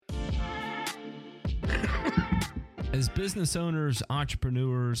As business owners,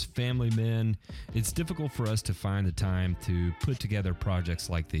 entrepreneurs, family men, it's difficult for us to find the time to put together projects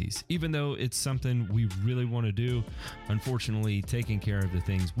like these. Even though it's something we really want to do, unfortunately, taking care of the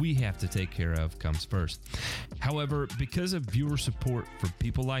things we have to take care of comes first. However, because of viewer support for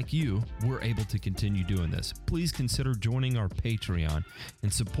people like you, we're able to continue doing this. Please consider joining our Patreon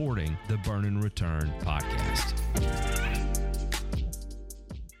and supporting the Burn and Return podcast.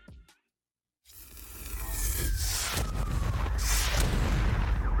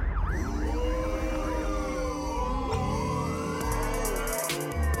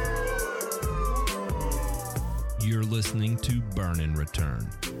 You're listening to Burn and Return,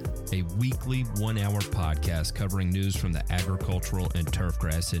 a weekly 1-hour podcast covering news from the agricultural and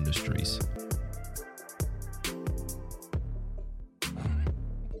turfgrass industries.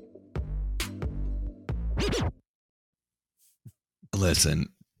 Listen,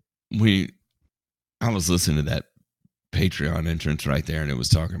 I was listening to that Patreon entrance right there, and it was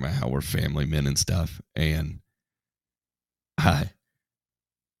talking about how we're family men and stuff, and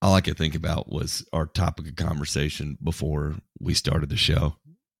all I could think about was our topic of conversation before we started the show.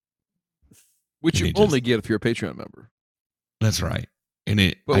 Which you only get if you're a Patreon member. That's right. And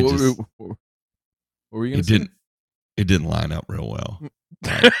what were you going to say? It didn't line up real well.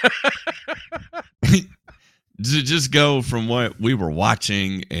 To just go from what we were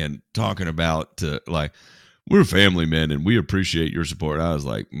watching and talking about to like, we're family men and we appreciate your support. I was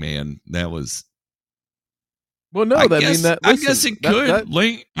like, man, that was... Well, no, I guess it could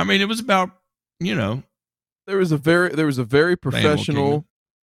link. I mean, it was about, there was a very professional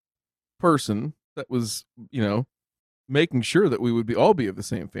person that was, making sure that we would all be of the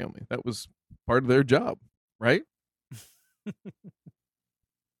same family. That was part of their job, right? To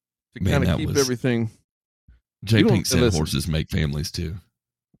kind of keep everything. Jay Pink said horses make families too.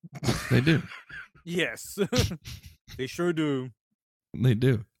 They do. Yes, they sure do. They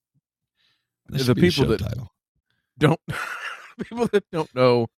do. The people that people that don't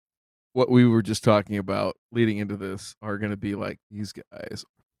know what we were just talking about leading into this are going to be like, these guys are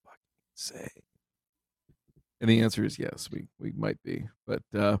fucking insane. And the answer is yes, we might be, but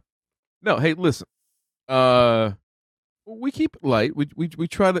no. Hey, listen, we keep it light. We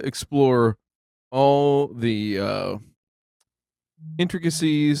try to explore all the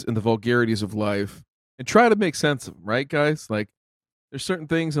intricacies and the vulgarities of life and try to make sense of them, right, guys? Like, there's certain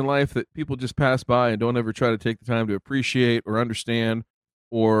things in life that people just pass by and don't ever try to take the time to appreciate or understand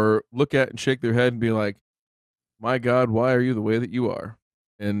or look at and shake their head and be like, my God, why are you the way that you are?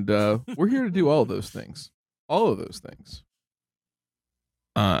 And we're here to do all of those things. All of those things.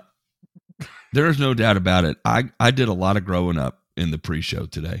 There is no doubt about it. I did a lot of growing up in the pre-show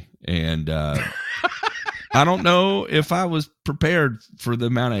today. And I don't know if I was prepared for the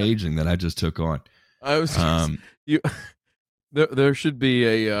amount of aging that I just took on. I was There should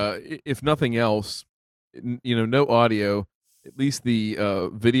be a, if nothing else, no audio, at least the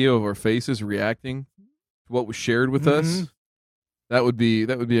video of our faces reacting to what was shared with us. That would be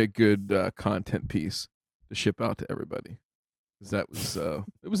a good content piece to ship out to everybody, because that was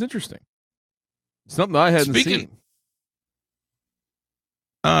it was interesting. Something I hadn't seen.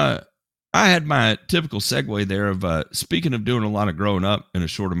 I had my typical segue there of speaking of doing a lot of growing up in a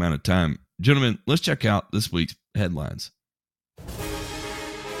short amount of time. Gentlemen, let's check out this week's headlines.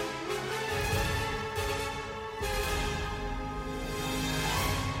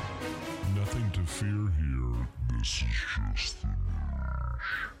 Nothing to fear here. This is just the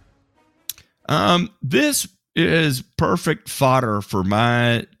news. This is perfect fodder for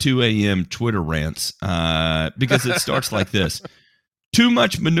my 2 a.m. Twitter rants because it starts like this. Too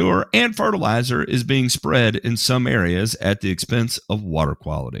much manure and fertilizer is being spread in some areas at the expense of water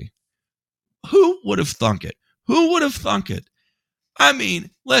quality. Who would have thunk it? Who would have thunk it? I mean,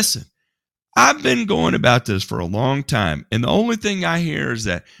 listen, I've been going about this for a long time, and the only thing I hear is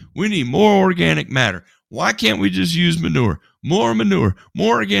that we need more organic matter. Why can't we just use manure, more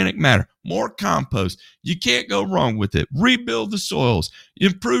organic matter, more compost? You can't go wrong with it. Rebuild the soils,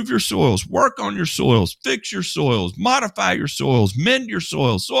 improve your soils, work on your soils, fix your soils, modify your soils, mend your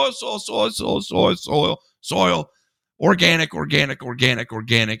soils, soil, organic,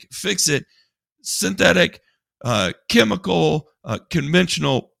 fix it, synthetic, chemical,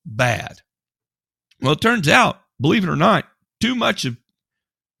 conventional, bad. Well, it turns out, believe it or not, too much of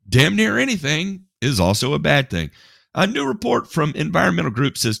damn near anything is also a bad thing. A new report from environmental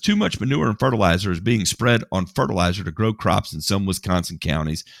groups says too much manure and fertilizer is being spread on fertilizer to grow crops in some Wisconsin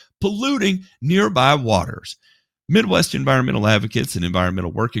counties, polluting nearby waters. Midwest Environmental Advocates and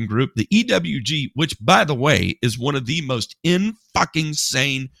Environmental Working Group, the EWG, which, by the way, is one of the most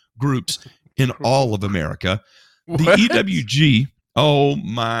in-fucking-sane groups in all of America, The EWG, oh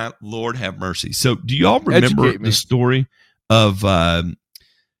my Lord have mercy. So do y'all remember Educate me. the story of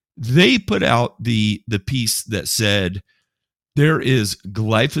they put out the piece that said there is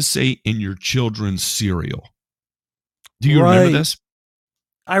glyphosate in your children's cereal. Do you remember Right. this?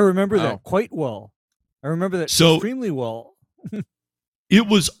 I remember Wow. that quite well. I remember that So- extremely well. It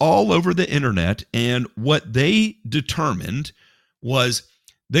was all over the internet, and what they determined was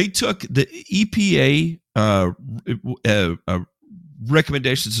they took the EPA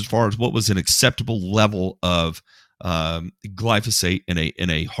recommendations as far as what was an acceptable level of glyphosate in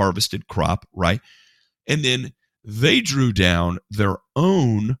a harvested crop, right? And then they drew down their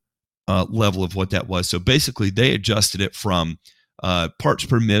own level of what that was. So basically, they adjusted it from parts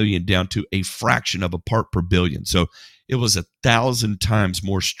per million down to a fraction of a part per billion. So it was 1,000 times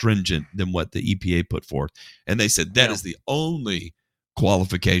more stringent than what the EPA put forth. And they said that is the only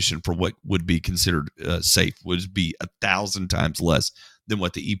qualification for what would be considered safe, would be 1,000 times less than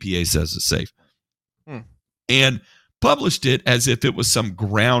what the EPA says is safe. And published it as if it was some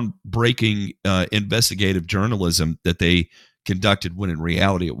groundbreaking investigative journalism that they conducted, when in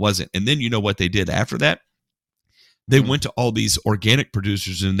reality it wasn't. And then you know what they did after that? They went to all these organic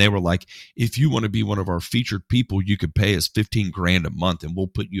producers and they were like, if you want to be one of our featured people, you could pay us $15,000 a month and we'll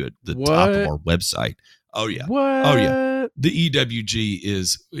put you at the top of our website. Oh yeah. What? Oh yeah. The EWG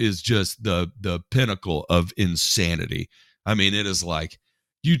is just the pinnacle of insanity. I mean, it is like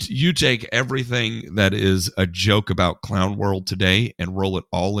you take everything that is a joke about Clown World today and roll it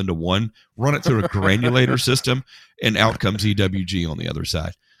all into one, run it through a granulator system, and out comes EWG on the other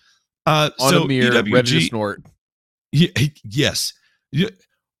side. On So a mirror, ready to EWG, snort. yes,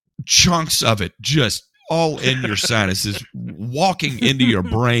 chunks of it just all in your sinuses, walking into your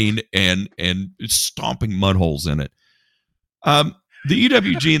brain and stomping mud holes in it. The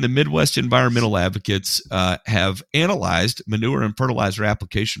EWG and the Midwest Environmental Advocates have analyzed manure and fertilizer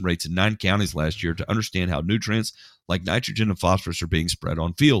application rates in 9 counties last year to understand how nutrients like nitrogen and phosphorus are being spread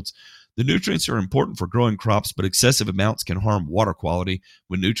on fields. The nutrients are important for growing crops, but excessive amounts can harm water quality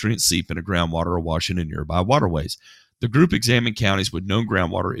when nutrients seep into groundwater or wash into nearby waterways. The group examined counties with known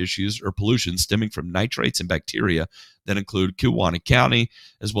groundwater issues or pollution stemming from nitrates and bacteria that include Kewaunee County,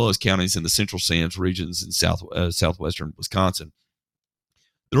 as well as counties in the Central Sands regions in southwestern Wisconsin.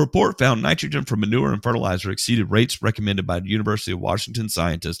 The report found nitrogen from manure and fertilizer exceeded rates recommended by the University of Washington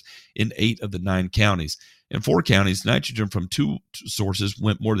scientists in 8 of the 9 counties. In 4 counties, nitrogen from 2 sources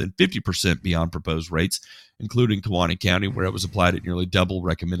went more than 50% beyond proposed rates, including Kewaunee County, where it was applied at nearly double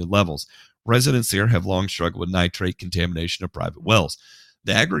recommended levels. Residents there have long struggled with nitrate contamination of private wells.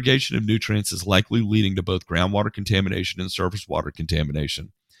 The aggregation of nutrients is likely leading to both groundwater contamination and surface water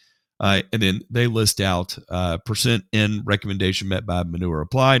contamination. And then they list out percent in recommendation met by manure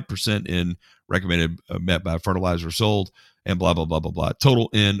applied, percent in recommended met by fertilizer sold, and blah, blah, blah, blah, blah. Total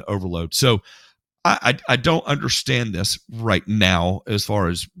in overload. So I don't understand this right now as far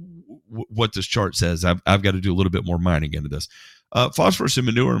as what this chart says. I've got to do a little bit more mining into this. Phosphorus in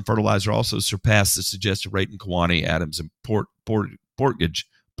manure and fertilizer also surpassed the suggested rate in Kewaunee, Adams, and Portage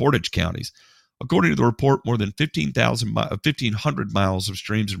counties. According to the report, more than 1,500 miles of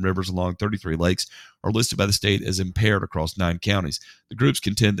streams and rivers along 33 lakes are listed by the state as impaired across 9 counties. The groups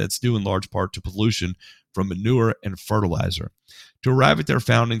contend that's due in large part to pollution from manure and fertilizer. To arrive at their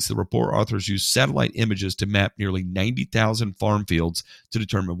findings, the report authors used satellite images to map nearly 90,000 farm fields to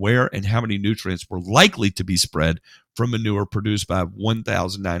determine where and how many nutrients were likely to be spread from manure produced by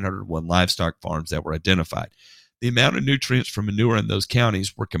 1,901 livestock farms that were identified. The amount of nutrients from manure in those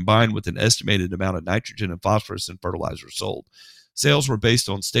counties were combined with an estimated amount of nitrogen and phosphorus in fertilizer sold. Sales were based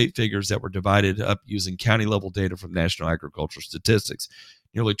on state figures that were divided up using county-level data from National Agricultural Statistics.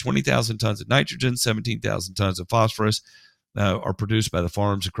 Nearly 20,000 tons of nitrogen, 17,000 tons of phosphorus are produced by the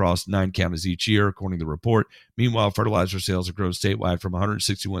farms across 9 counties each year, according to the report. Meanwhile, fertilizer sales have grown statewide from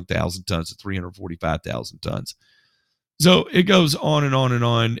 161,000 tons to 345,000 tons. So it goes on and on and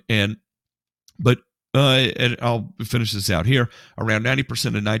on. And I'll finish this out here. Around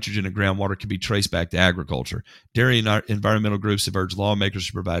 90% of nitrogen in groundwater can be traced back to agriculture. Dairy and environmental groups have urged lawmakers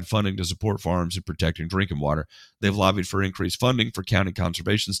to provide funding to support farms in protecting drinking water. They've lobbied for increased funding for county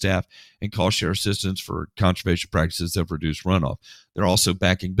conservation staff and cost share assistance for conservation practices that have reduced runoff. They're also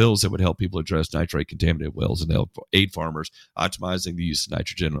backing bills that would help people address nitrate-contaminated wells and help aid farmers optimizing the use of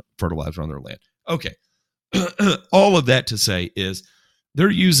nitrogen fertilizer on their land. Okay, all of that to say is, they're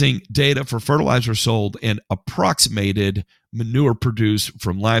using data for fertilizer sold and approximated manure produced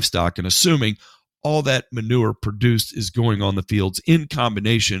from livestock and assuming all that manure produced is going on the fields in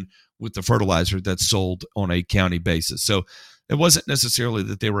combination with the fertilizer that's sold on a county basis. So It wasn't necessarily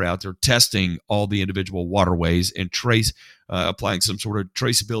that they were out there testing all the individual waterways and applying some sort of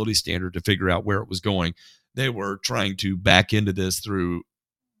traceability standard to figure out where it was going. They were trying to back into this through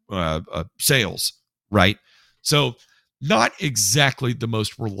sales, right? So not exactly the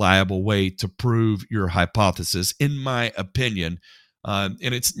most reliable way to prove your hypothesis, in my opinion. And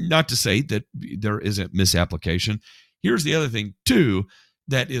it's not to say that there isn't misapplication. Here's the other thing, too,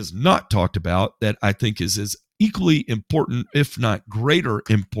 that is not talked about that I think is as equally important, if not greater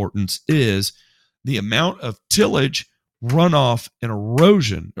importance, is the amount of tillage, runoff, and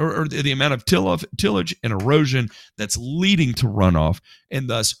erosion, or the amount of tillage and erosion that's leading to runoff, and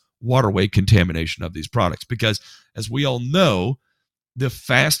thus waterway contamination of these products. Because as we all know, the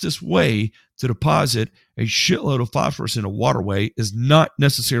fastest way to deposit a shitload of phosphorus in a waterway is not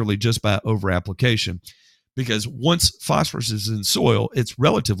necessarily just by over-application, because once phosphorus is in soil, it's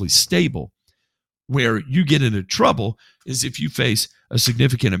relatively stable. Where you get into trouble is if you face a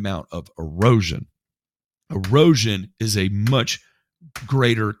significant amount of erosion. Erosion is a much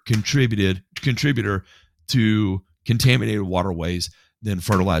greater contributor to contaminated waterways than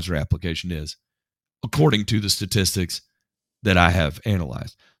fertilizer application is, according to the statistics that I have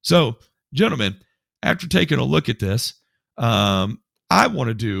analyzed. So, gentlemen, after taking a look at this, I want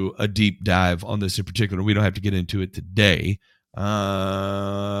to do a deep dive on this in particular. We don't have to get into it today, but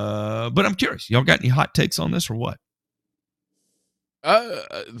I'm curious. Y'all got any hot takes on this or what?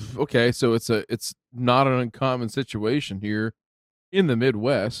 Okay, so it's not an uncommon situation here in the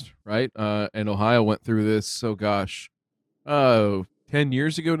Midwest, right? And Ohio went through this, 10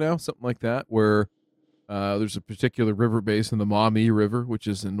 years ago now, something like that, where there's a particular river basin, the Maumee River, which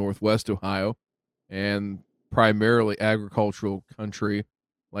is in northwest Ohio, and primarily agricultural country,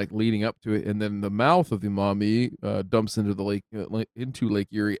 like leading up to it, and then the mouth of the Maumee dumps into the lake, into Lake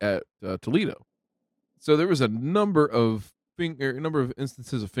Erie at Toledo. So there was a number of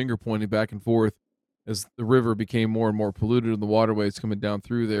instances of finger pointing back and forth as the river became more and more polluted, and the waterways coming down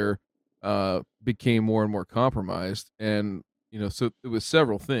through there became more and more compromised. And so it was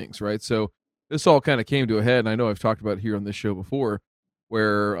several things, right? So this all kind of came to a head, and I know I've talked about it here on this show before,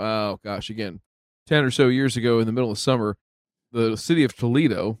 where, again, 10 or so years ago in the middle of summer, the city of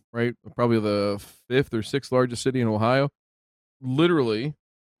Toledo, right, probably the 5th or 6th largest city in Ohio, literally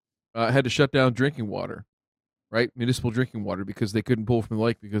had to shut down drinking water, right, municipal drinking water, because they couldn't pull from the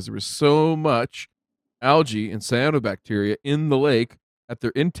lake because there was so much algae and cyanobacteria in the lake at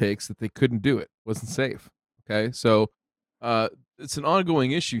their intakes that they couldn't do it. It wasn't safe, okay? So it's an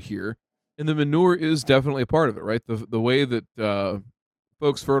ongoing issue here. And the manure is definitely a part of it, right? The way that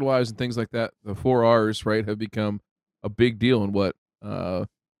folks fertilize and things like that, the 4 R's, right, have become a big deal in what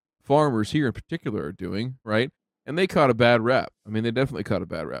farmers here in particular are doing, right? And they caught a bad rap. I mean, they definitely caught a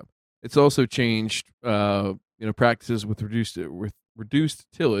bad rap. It's also changed, practices with reduced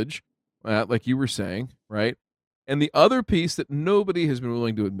tillage, like you were saying, right? And the other piece that nobody has been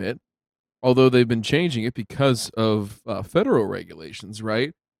willing to admit, although they've been changing it because of federal regulations,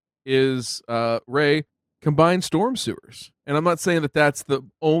 right, is Ray, combined storm sewers. And I'm not saying that that's the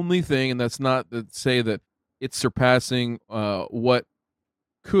only thing, and that's not to say that it's surpassing what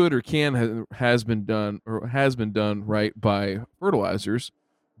could or has been done right by fertilizers.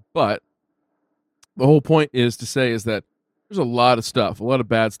 But the whole point is to say is that there's a lot of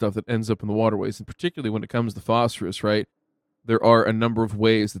bad stuff that ends up in the waterways, and particularly when it comes to phosphorus, right? There are a number of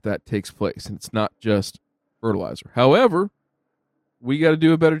ways that takes place, and it's not just fertilizer. However, we got to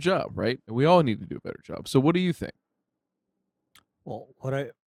do a better job, right? And we all need to do a better job. So what do you think? Well,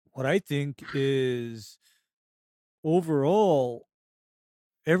 what I think is overall,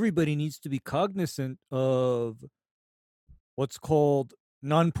 everybody needs to be cognizant of what's called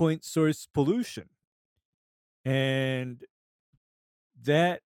non-point source pollution. And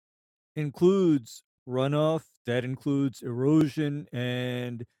that includes runoff, that includes erosion,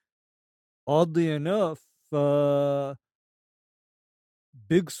 and oddly enough,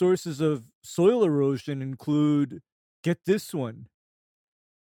 big sources of soil erosion include, get this one,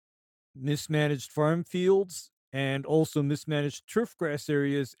 mismanaged farm fields and also mismanaged turf grass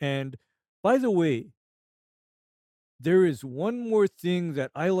areas. And by the way, there is one more thing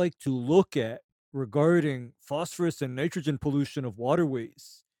that I like to look at regarding phosphorus and nitrogen pollution of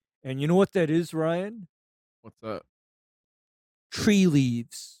waterways. And you know what that is, Ryan? What's that? Tree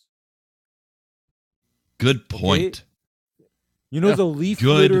leaves. Good point. Okay? You know, the leaf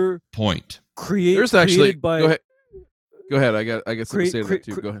Good litter point. There's actually created by go ahead. I got something to say to that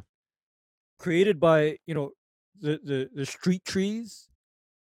too. Go ahead. Created by the street trees.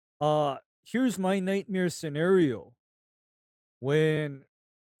 Here's my nightmare scenario. When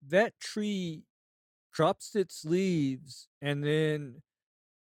that tree drops its leaves, and then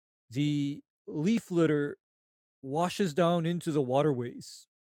the leaf litter washes down into the waterways.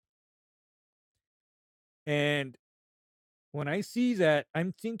 And when I see that,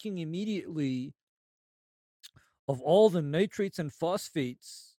 I'm thinking immediately of all the nitrates and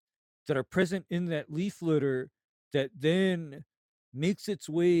phosphates that are present in that leaf litter that then makes its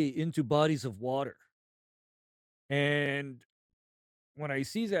way into bodies of water. And when I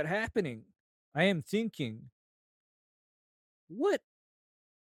see that happening, I am thinking, what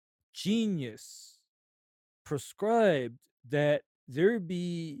genius prescribed that there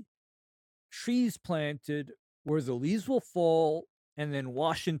be trees planted where the leaves will fall and then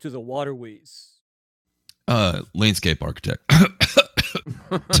wash into the waterways? Landscape architect.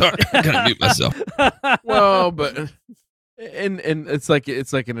 Sorry, I gotta mute myself. Well, but and it's like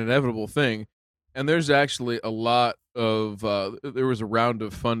an inevitable thing. And there's actually a lot of there was a round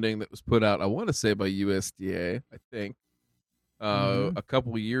of funding that was put out, I want to say by USDA, I think, a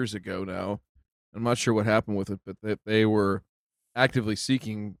couple of years ago now. I'm not sure what happened with it, but that they were actively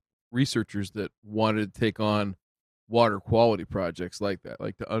seeking researchers that wanted to take on water quality projects like that,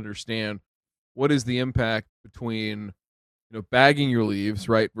 like to understand what is the impact between bagging your leaves,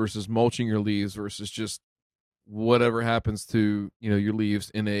 right, versus mulching your leaves versus just whatever happens to your leaves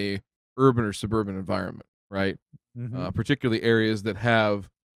in a urban or suburban environment, right? Particularly areas that have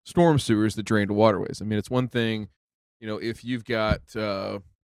storm sewers that drain to waterways. I mean, it's one thing, if you've got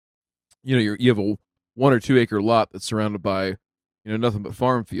you have a 1 or 2 acre lot that's surrounded by nothing but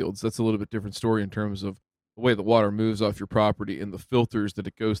farm fields. That's a little bit different story in terms of the way the water moves off your property and the filters that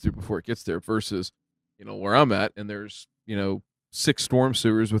it goes through before it gets there versus where I'm at, and there's 6 storm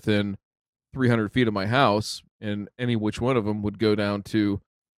sewers within 300 feet of my house, and any which one of them would go down to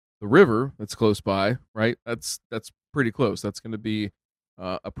the river that's close by, right? That's pretty close. That's going to be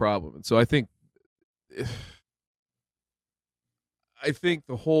a problem. And so I think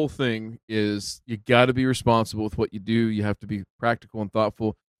the whole thing is you got to be responsible with what you do. You have to be practical and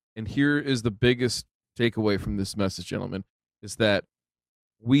thoughtful. And here is the biggest takeaway from this message, gentlemen, is that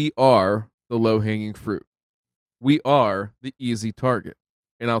we are the low-hanging fruit. We are the easy target.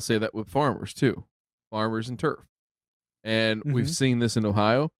 And I'll say that with farmers too, farmers and turf. And we've seen this in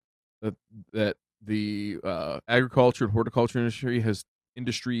Ohio, that the agriculture and horticulture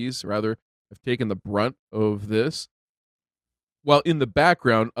industries have taken the brunt of this, while in the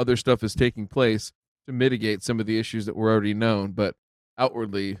background other stuff is taking place to mitigate some of the issues that were already known. But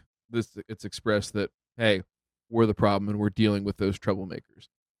outwardly, it's expressed that, hey, we're the problem and we're dealing with those troublemakers.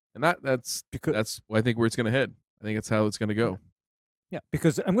 And that's I think where it's going to head. I think that's how it's going to go. Yeah,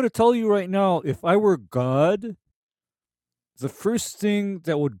 because I'm going to tell you right now, if I were God, the first thing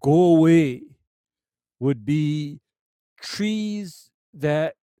that would go away would be trees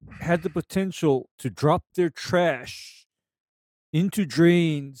that had the potential to drop their trash into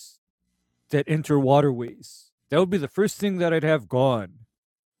drains that enter waterways. That would be the first thing that I'd have gone.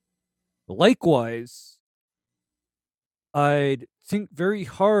 Likewise, I'd think very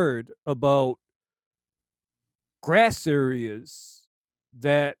hard about grass areas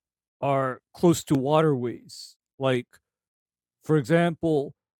that are close to waterways. Like, for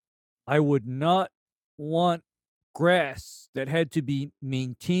example, I would not want grass that had to be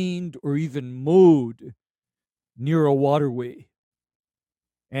maintained or even mowed near a waterway.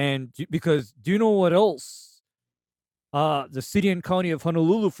 And because do you know what else? The city and county of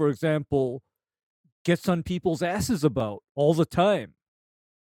Honolulu, for example, gets on people's asses about all the time.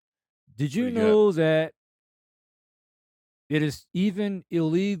 Did you know that it is even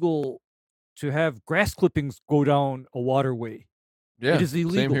illegal to have grass clippings go down a waterway? Yeah, it is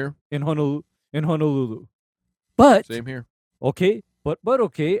illegal same here in Honolulu. But same here. Okay, but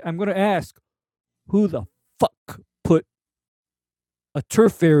okay, I'm gonna ask, who the fuck put a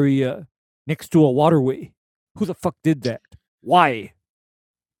turf area next to a waterway? Who the fuck did that? Why?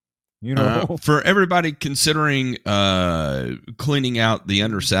 For everybody considering cleaning out the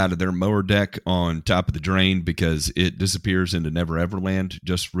underside of their mower deck on top of the drain because it disappears into Never Ever Land,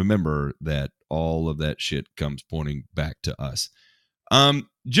 just remember that all of that shit comes pointing back to us.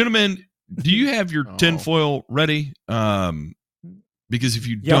 Gentlemen, do you have your tinfoil ready? Because if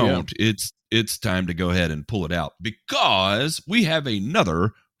you don't, it's time to go ahead and pull it out because we have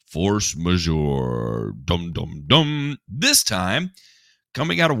another force majeure. Dum dum dum. This time,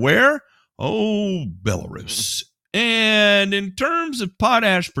 coming out of where? Oh, Belarus. And in terms of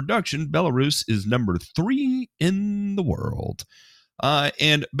potash production, Belarus is number 3 in the world.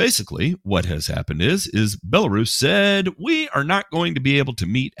 And basically what has happened is Belarus said, we are not going to be able to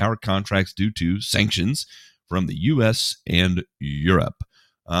meet our contracts due to sanctions from the U.S. and Europe.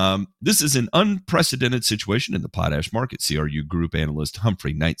 This is an unprecedented situation in the potash market, CRU Group analyst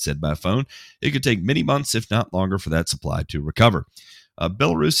Humphrey Knight said by phone. It could take many months, if not longer, for that supply to recover.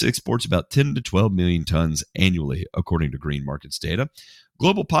 Belarus exports about 10 to 12 million tons annually, according to Green Markets data.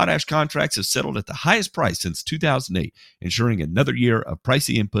 Global potash contracts have settled at the highest price since 2008, ensuring another year of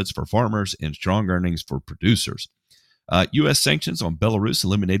pricey inputs for farmers and strong earnings for producers. U.S. sanctions on Belarus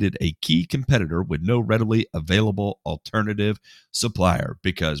eliminated a key competitor with no readily available alternative supplier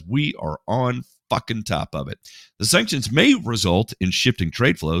because we are on fucking top of it. The sanctions may result in shifting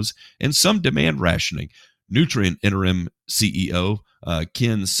trade flows and some demand rationing. Nutrien interim CEO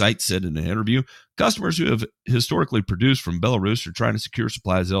Ken Seitz said in an interview, customers who have historically produced from Belarus are trying to secure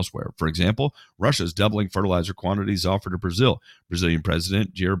supplies elsewhere. For example, Russia is doubling fertilizer quantities offered to Brazil. Brazilian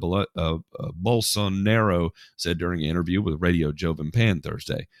President Jair Bolsonaro said during an interview with Radio Jovem Pan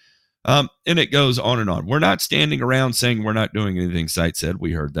Thursday. And it goes on and on. We're not standing around saying we're not doing anything, Seitz said.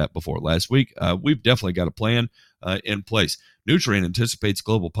 We heard that before last week. We've definitely got a plan in place. Nutrien anticipates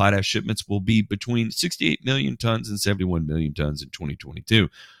global potash shipments will be between 68 million tons and 71 million tons in 2022.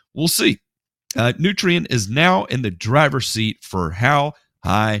 We'll see. Nutrien is now in the driver's seat for how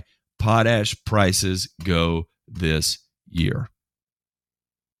high potash prices go this year.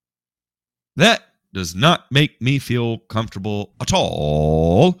 That does not make me feel comfortable at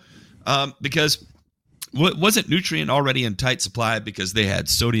all, because wasn't Nutrien already in tight supply because they had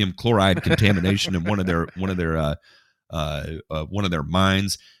sodium chloride contamination in one of their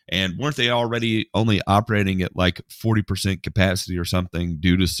mines, and weren't they already only operating at like 40% capacity or something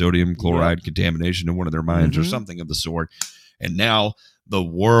due to sodium chloride contamination in one of their mines or something of the sort? And now the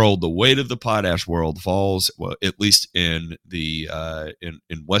weight of the potash world falls, well, at least in the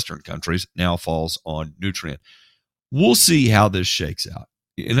in Western countries, now falls on Nutrien. We'll see how this shakes out.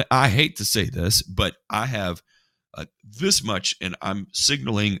 And I hate to say this, but I have this much, and I'm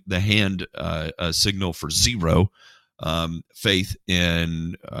signaling the hand signal for zero faith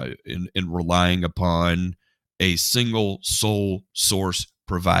in relying upon a single sole source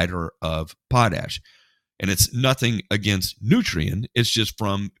provider of potash. And it's nothing against Nutrien. It's just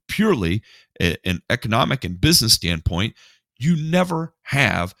from purely an economic and business standpoint, you never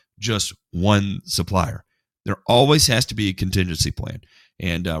have just one supplier. There always has to be a contingency plan.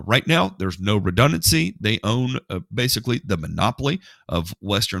 And right now, there's no redundancy. They own basically the monopoly of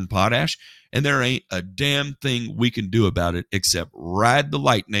Western potash, and there ain't a damn thing we can do about it except ride the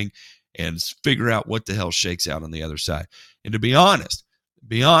lightning and figure out what the hell shakes out on the other side. And to be honest,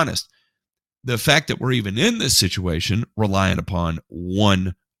 the fact that we're even in this situation, relying upon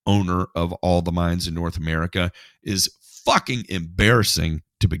one owner of all the mines in North America, is fucking embarrassing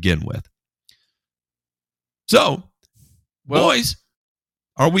to begin with. So, boys,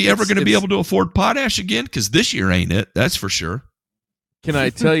 are we ever going to be able to afford potash again? Because this year ain't it. That's for sure. Can I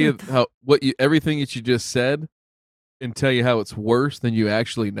tell you everything that you just said, and tell you how it's worse than you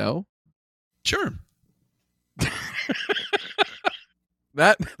actually know? Sure.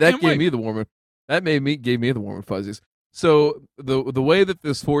 That gave me the warm. That gave me the warm and fuzzies. So the way that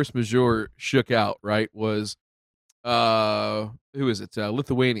this force majeure shook out, right, was who is it?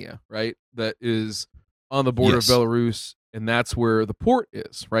 Lithuania, right? That is on the border of Belarus, and that's where the port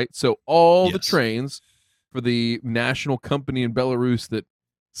is, right? So all the trains for the national company in Belarus that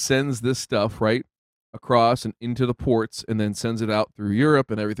sends this stuff, right, across and into the ports and then sends it out through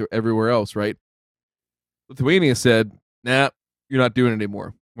Europe and everywhere else, right? Lithuania said, nah, you're not doing it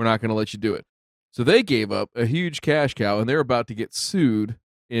anymore. We're not going to let you do it. So they gave up a huge cash cow, and they're about to get sued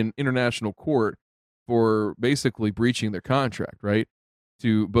in international court for basically breaching their contract, right?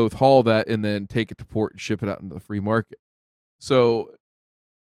 To both haul that and then take it to port and ship it out into the free market. So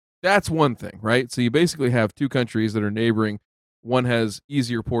that's one thing, right? So you basically have two countries that are neighboring. One has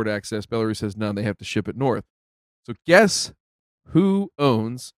easier port access. Belarus has none. They have to ship it north. So guess who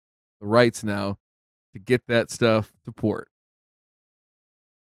owns the rights now to get that stuff to port?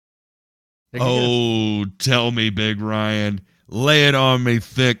 Tell me, Big Ryan. Lay it on me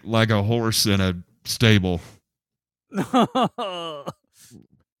thick like a horse in a stable.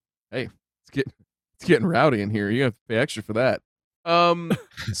 Hey, it's getting rowdy in here. You have to pay extra for that.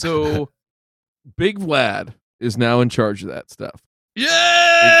 So Big Vlad is now in charge of that stuff.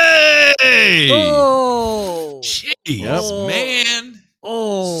 Yay! Oh, jeez, man.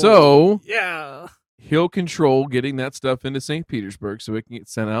 Oh, so yeah, he'll control getting that stuff into St. Petersburg so it can get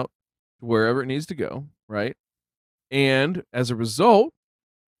sent out to wherever it needs to go, right? And as a result,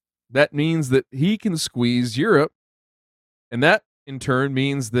 that means that he can squeeze Europe, and that in turn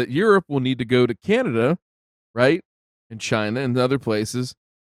means that Europe will need to go to Canada, right, and China and other places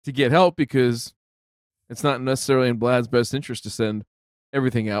to get help, because it's not necessarily in Vlad's best interest to send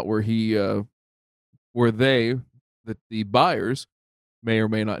everything out where the buyers may or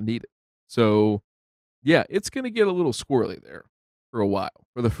may not need it. So yeah, it's going to get a little squirrely there for a while,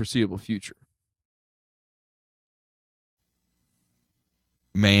 for the foreseeable future.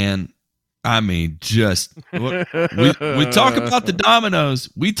 Man, I mean, just we talk about the dominoes.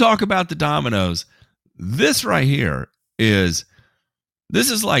 We talk about the dominoes. This right here is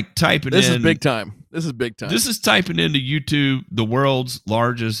like typing This in. is big time. This is big time. This is typing into YouTube the world's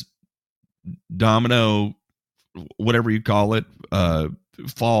largest domino, whatever you call it,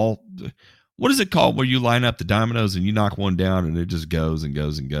 fall. What is it called where you line up the dominoes and you knock one down and it just goes and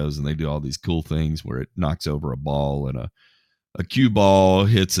goes and goes, and they do all these cool things where it knocks over a ball, and a cue ball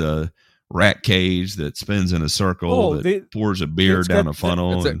hits a rat cage that spins in a circle pours a beer down a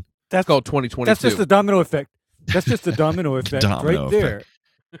funnel. That's called 2022. That's just the domino effect. That's just the domino effect Domino right there.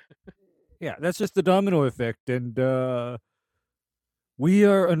 Yeah, that's just the domino effect. And we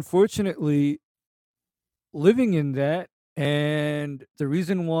are unfortunately living in that. And the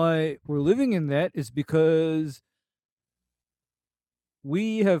reason why we're living in that is because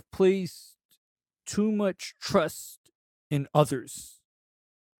we have placed too much trust in others.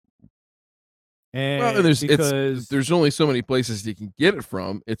 And there's only so many places you can get it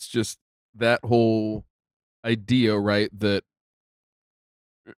from. It's just that whole idea, right? That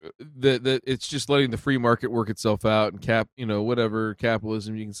it's just letting the free market work itself out, and whatever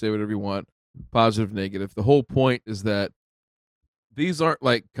capitalism, you can say whatever you want, positive, negative. The whole point is that these aren't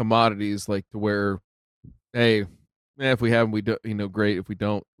like commodities, like to where, hey, if we have them, we do, great. If we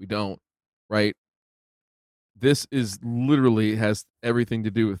don't, we don't, right? This is literally has everything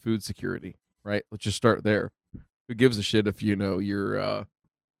to do with food security, right? Let's just start there. Who gives a shit if you're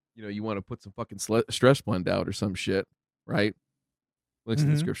you want to put some fucking stress blend out or some shit, right? Links in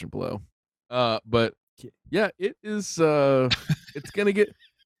the description below. But yeah, it is. It's gonna get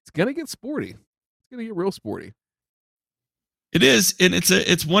sporty. It's gonna get real sporty. It is, and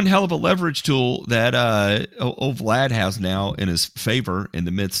it's one hell of a leverage tool that old Vlad has now in his favor in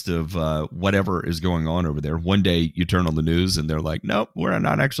the midst of whatever is going on over there. One day you turn on the news and they're like, nope, we're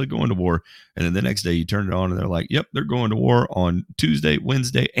not actually going to war. And then the next day you turn it on and they're like, yep, they're going to war on Tuesday,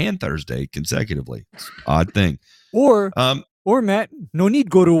 Wednesday, and Thursday consecutively. Odd thing. Or Matt, no need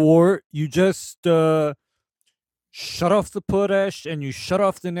go to war. You just shut off the potash and you shut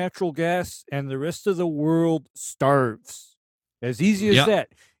off the natural gas, and the rest of the world starves. As easy as that.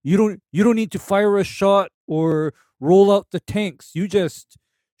 You don't need to fire a shot or roll out the tanks. You just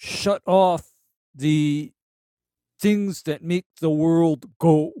shut off the things that make the world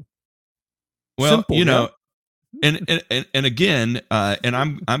go. Well, Simple, and again, and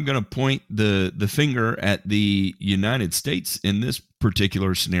I'm going to point the finger at the United States in this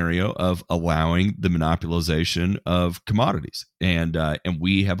particular scenario of allowing the monopolization of commodities, and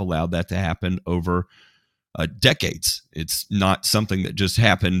we have allowed that to happen over decades. It's not something that just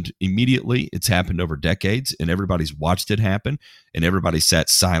happened immediately. It's happened over decades, and everybody's watched it happen, and everybody sat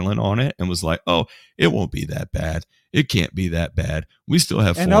silent on it and was like, "Oh, it won't be that bad. It can't be that bad. We still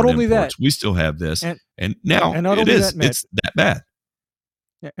have foreign imports. We still have this, and now it is. It's that bad."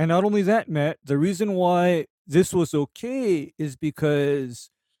 And not only that, Matt, the reason why this was okay is because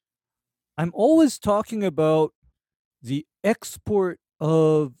I'm always talking about the export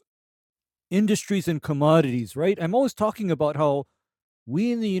of industries and commodities, right? I'm always talking about how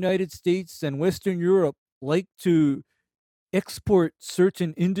we in the United States and Western Europe like to export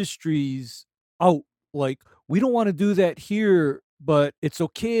certain industries out. Like, we don't want to do that here, but it's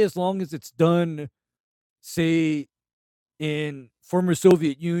okay as long as it's done, say, in former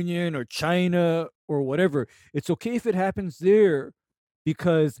Soviet Union or China or whatever. It's okay if it happens there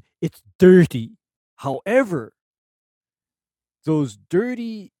because it's dirty. However, those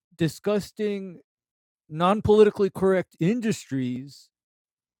dirty, disgusting, non-politically correct industries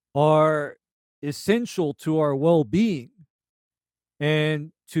are essential to our well-being,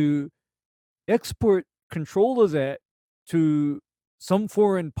 and to export control of that to some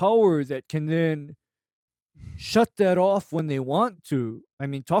foreign power that can then shut that off when they want to. I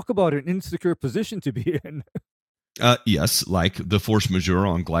mean, talk about an insecure position to be in. Yes, like the force majeure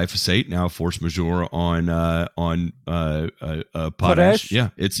on glyphosate, now force majeure on potash. Yeah,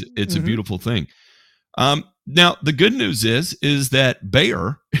 it's a beautiful thing. Now the good news is that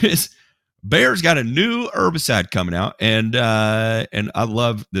Bayer's got a new herbicide coming out, and I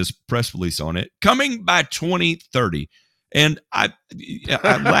love this press release on it, coming by 2030. And I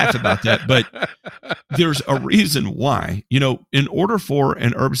laugh about that, but there's a reason why. In order for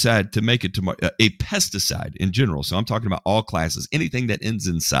an herbicide to make it to a pesticide in general, so I'm talking about all classes, anything that ends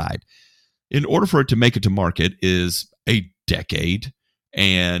in side, in order for it to make it to market is a decade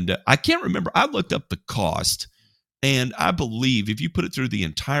And I can't remember. I looked up the cost, and I believe if you put it through the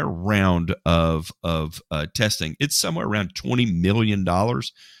entire round of testing, it's somewhere around $20 million. Oh,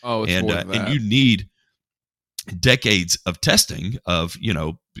 it's more than that. And you need decades of testing of,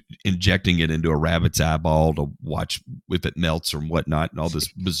 injecting it into a rabbit's eyeball to watch if it melts or whatnot, and all this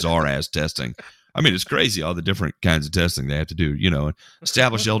bizarre ass testing. I mean, it's crazy, all the different kinds of testing they have to do,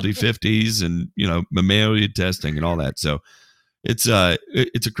 establish LD50s and, mammalian testing and all that. So it's a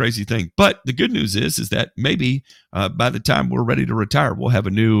crazy thing. But the good news is that maybe by the time we're ready to retire, we'll have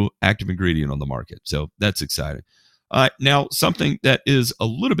a new active ingredient on the market. So that's exciting. Now, something that is a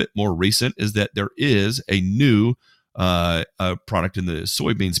little bit more recent is that there is a new product in the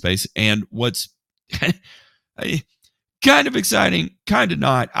soybean space. And what's kind of exciting, kind of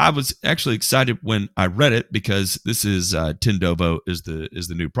not. I was actually excited when I read it because this is Tindovo is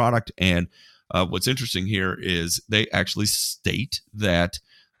the new product. And what's interesting here is they actually state that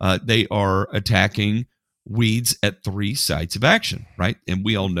they are attacking weeds at 3 sites of action, right? And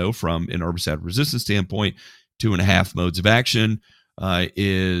we all know from an herbicide resistance standpoint, 2.5 modes of action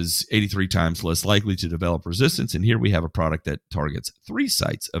is 83 times less likely to develop resistance. And here we have a product that targets 3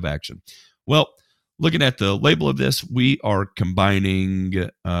 sites of action. Well, looking at the label of this, we are combining,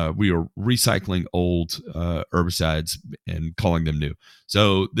 we are recycling old herbicides and calling them new.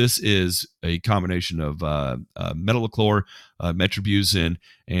 So this is a combination of metolachlor, metribuzin,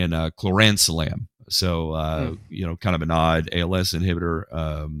 and chloransalam. So, kind of an odd ALS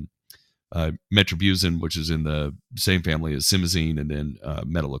inhibitor. Metribuzin, which is in the same family as simazine, and then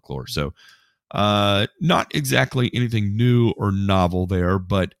metolachlor. So not exactly anything new or novel there,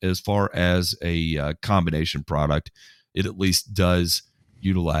 but as far as a combination product, it at least does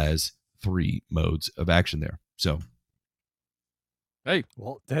utilize 3 modes of action there. So hey,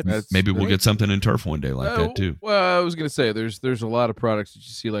 well, that's maybe we'll great. get something in turf one day like that too. Well, I was going to say there's a lot of products that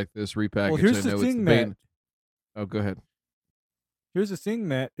you see like this repackaged. Well, here's I know the it's thing, the Matt. Oh, go ahead. Here's the thing,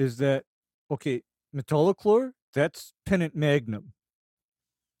 Matt, is that, okay, metolachlor, that's pennant magnum.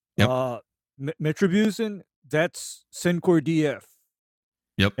 Yep. Metribuzin, that's Cencor DF.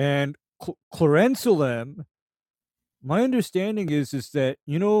 Yep. And chloransalam, my understanding is that,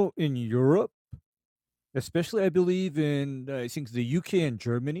 in Europe, especially I believe in, I think the UK and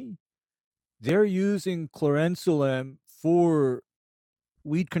Germany, they're using chloransalam for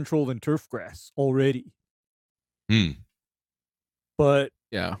weed control and turf grass already. But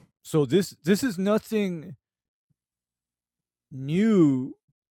Yeah. so this is nothing new,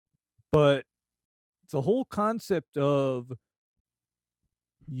 but the whole concept of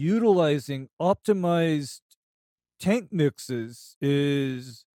utilizing optimized tank mixes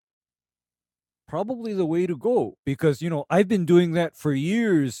is probably the way to go, because I've been doing that for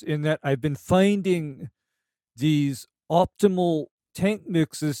years, in that I've been finding these optimal tank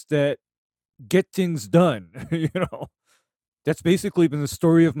mixes that get things done. That's basically been the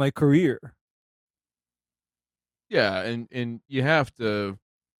story of my career. Yeah, and you have to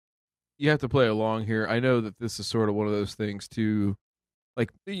play along here. I know that this is sort of one of those things too.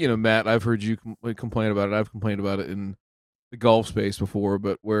 Like, Matt, I've heard you complain about it. I've complained about it in the golf space before,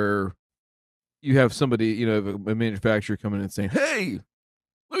 but where you have somebody, a manufacturer coming in and saying, "Hey,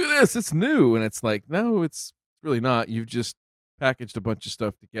 look at this, it's new," and it's like, no, it's really not. You've just packaged a bunch of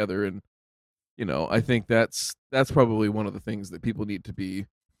stuff together, and I think that's probably one of the things that people need to be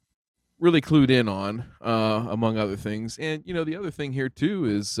really clued in on, among other things. And the other thing here too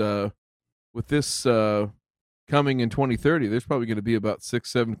is with this coming in 2030, there's probably going to be about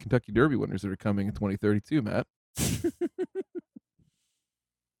 6-7 Kentucky Derby winners that are coming in 2032, Matt.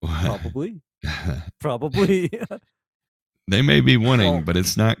 Probably. They may be winning, but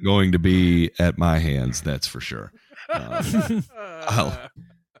it's not going to be at my hands. That's for sure.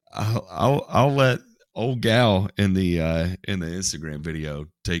 I'll let old gal in the Instagram video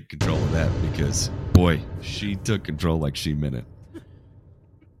take control of that, because boy, she took control like she meant it.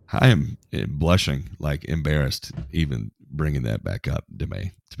 I am blushing, like embarrassed, even bringing that back up to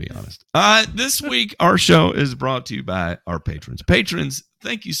me, to be honest. This week, our show is brought to you by our patrons. Patrons,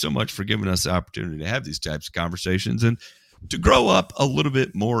 thank you so much for giving us the opportunity to have these types of conversations and to grow up a little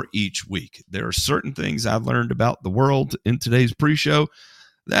bit more each week. There are certain things I've learned about the world in today's pre-show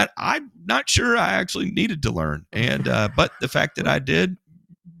that I'm not sure I actually needed to learn. And but the fact that I did,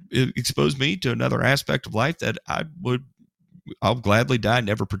 it exposed me to another aspect of life that I'll gladly die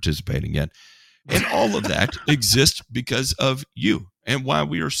never participating in. And all of that exists because of you, and why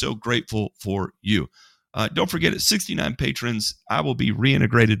we are so grateful for you. Don't forget, at 69 patrons, I will be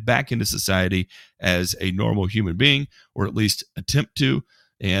reintegrated back into society as a normal human being, or at least attempt to.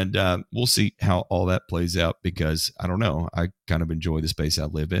 And we'll see how all that plays out, because I don't know. I kind of enjoy the space I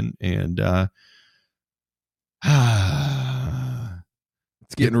live in, and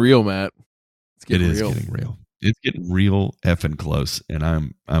It's getting real, Matt. It's getting real. getting real. It's getting real effing close, and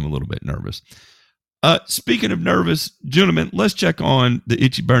I'm a little bit nervous. Speaking of nervous, gentlemen, let's check on the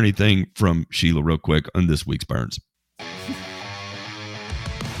Itchy Bernie thing from Sheila real quick on this week's Burns.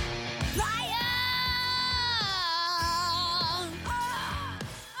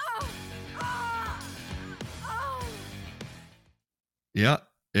 Yeah,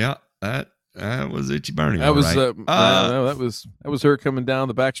 that was Itchy Bernie. That was right. no, that was her coming down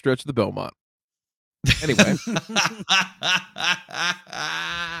the backstretch of the Belmont. Anyway,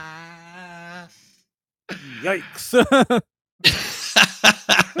 Yikes.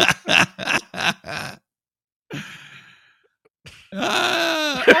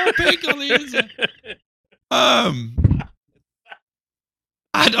 All pink on the inside.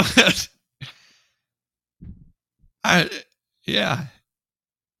 I don't.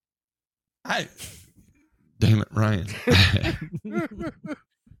 Damn it, Ryan.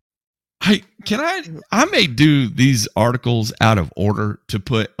 I may do these articles out of order to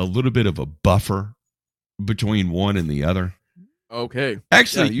put a little bit of a buffer between one and the other. Okay.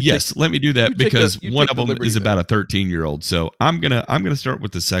 Actually, yes, let me do that, because one of them is about a 13-year-old. So I'm gonna start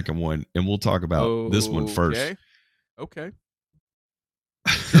with the second one, and we'll talk about this one first. Okay.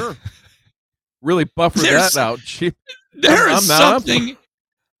 Sure. Really buffer that out.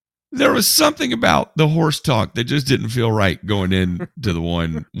 There was something about the horse talk that just didn't feel right going into the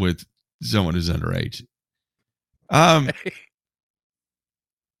one with someone who's underage.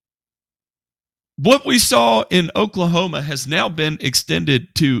 What we saw in Oklahoma has now been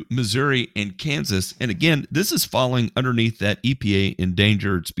extended to Missouri and Kansas. And again, this is falling underneath that EPA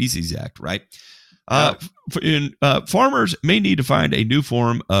Endangered Species Act, right? Farmers may need to find a new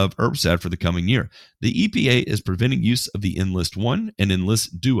form of herbicide for the coming year. The EPA is preventing use of the Enlist 1 and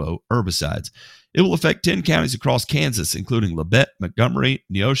Enlist Duo herbicides. It will affect 10 counties across Kansas, including Labette, Montgomery,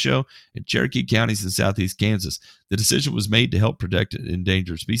 Neosho, and Cherokee counties in southeast Kansas. The decision was made to help protect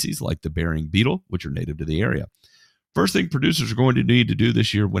endangered species like the Bering beetle, which are native to the area. First thing producers are going to need to do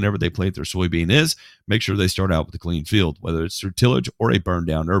this year whenever they plant their soybean is make sure they start out with a clean field, whether it's through tillage or a burn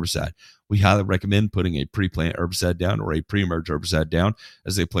down herbicide. We highly recommend putting a pre-plant herbicide down or a pre-emerge herbicide down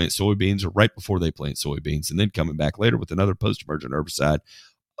as they plant soybeans, or right before they plant soybeans, and then coming back later with another post-emergent herbicide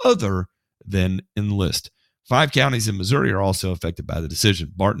other than Enlist. 5 counties in Missouri are also affected by the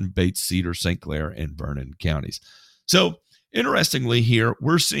decision: Barton, Bates, Cedar, St. Clair, and Vernon counties. So, interestingly here,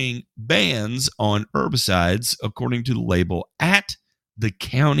 we're seeing bans on herbicides according to the label at the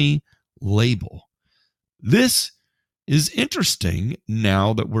county label. This is interesting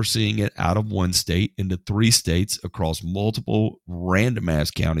now that we're seeing it out of one state into 3 states across multiple random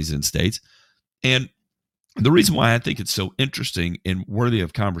ass counties and states. And the reason why I think it's so interesting and worthy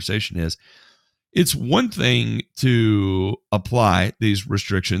of conversation is it's one thing to apply these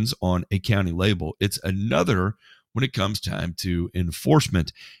restrictions on a county label. It's another when it comes time to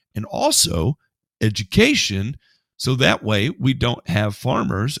enforcement and also education. So that way we don't have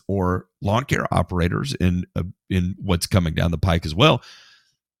farmers or lawn care operators in what's coming down the pike as well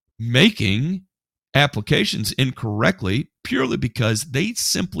making applications incorrectly purely because they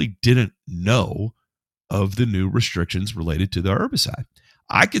simply didn't know of the new restrictions related to the herbicide.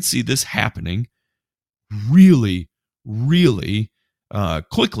 I could see this happening really, really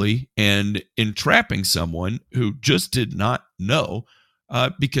quickly and entrapping someone who just did not know,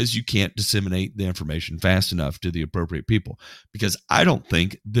 because you can't disseminate the information fast enough to the appropriate people. Because I don't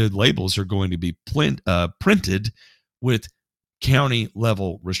think the labels are going to be printed with county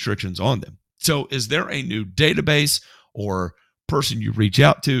level restrictions on them. So is there a new database or person you reach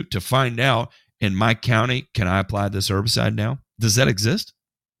out to find out, in my county, can I apply this herbicide now? Does that exist?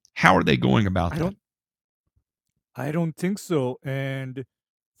 How are they going about that? I don't think so. And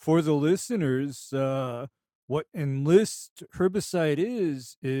for the listeners, what Enlist herbicide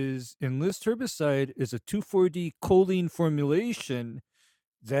is Enlist herbicide is a 2,4-D choline formulation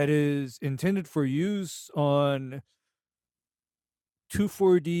that is intended for use on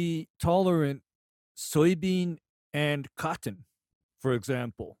 2,4-D tolerant soybean and cotton, for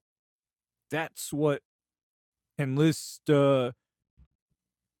example. That's what Enlist herbicide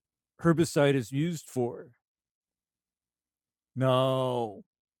is used for. Now,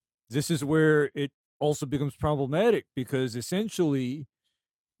 this is where it also becomes problematic, because essentially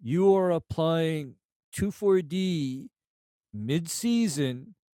you are applying 2,4-D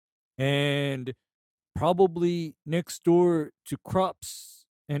mid-season and probably next door to crops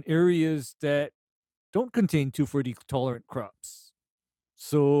and areas that don't contain 2,4-D tolerant crops.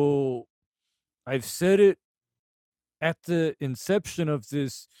 So I've said it at the inception of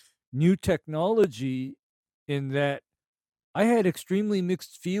this new technology, in that I had extremely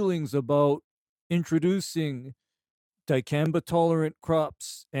mixed feelings about introducing dicamba tolerant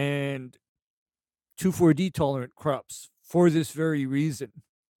crops and 2,4-D tolerant crops for this very reason.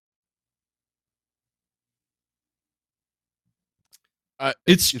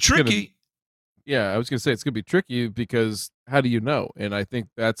 It's gonna- tricky. Yeah, I was going to say it's going to be tricky because how do you know? And I think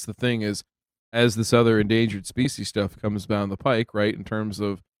that's the thing is, as this other endangered species stuff comes down the pike, right? In terms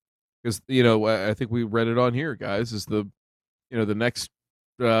of, because I think we read it on here, guys. Is the the next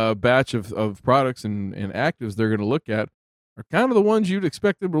batch of products and actives they're going to look at are kind of the ones you'd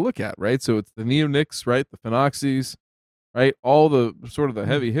expect them to look at, right? So it's the neonics, right? The phenoxys, right? All the sort of the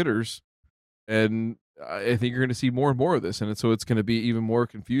heavy hitters, and I think you're going to see more and more of this, and so it's going to be even more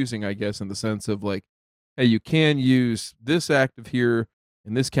confusing, I guess, in the sense of like, hey, you can use this active here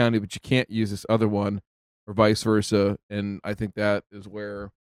in this county, but you can't use this other one, or vice versa. And I think that is where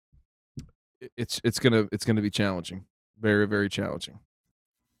it's gonna be challenging, very, very challenging.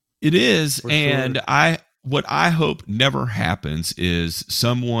 It is, For and sure. what I hope never happens is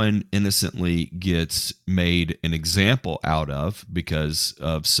someone innocently gets made an example out of because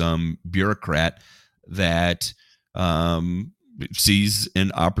of some bureaucrat that sees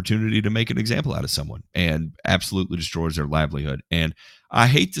an opportunity to make an example out of someone and absolutely destroys their livelihood. And I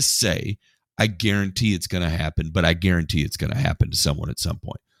hate to say, I guarantee it's going to happen, but I guarantee it's going to happen to someone at some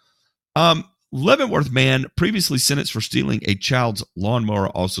point. Leavenworth man previously sentenced for stealing a child's lawnmower,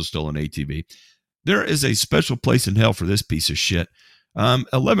 also stole an ATV. There is a special place in hell for this piece of shit.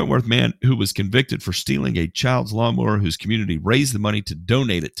 A Leavenworth man who was convicted for stealing a child's lawnmower, whose community raised the money to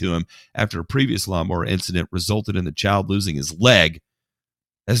donate it to him after a previous lawnmower incident resulted in the child losing his leg,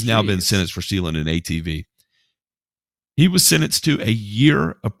 has now been sentenced for stealing an ATV. He was sentenced to a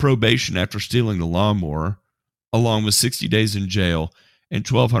year of probation after stealing the lawnmower, along with 60 days in jail and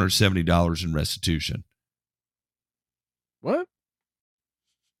 $1,270 in restitution. What?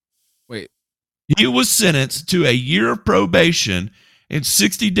 Wait. He was sentenced to a year of probation and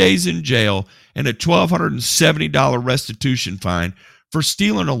 60 days in jail and a $1,270 restitution fine for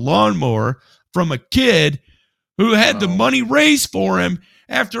stealing a lawnmower from a kid who had the money raised for him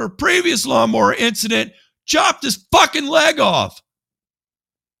after a previous lawnmower incident chopped his fucking leg off.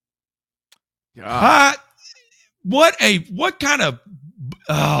 God. What kind of,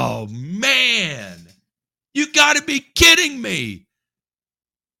 oh man, you got to be kidding me.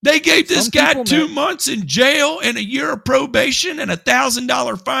 They gave this guy 2 months in jail and a year of probation and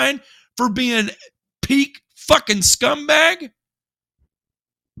 $1,000 fine for being peak fucking scumbag.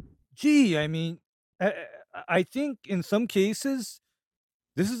 Gee, I mean, I think in some cases,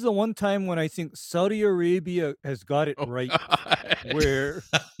 this is the one time when I think Saudi Arabia has got it right. God. Where,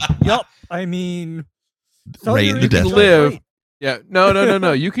 I mean, Ray in the death. Live. Yeah,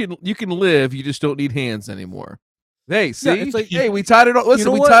 no. You can live. You just don't need hands anymore. Hey, see, it's like, hey, we tied it all.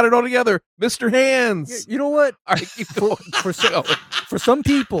 Listen, we tied it all together, Mr. Hands. You know what? All right, keep going. For some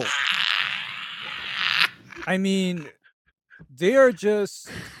people, I mean, they are just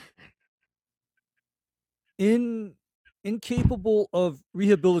incapable of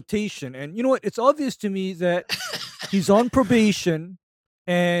rehabilitation. And you know what? It's obvious to me that he's on probation,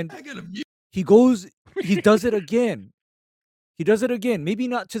 and he does it again. He does it again. Maybe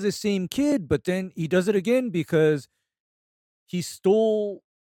not to the same kid, but then he does it again because he stole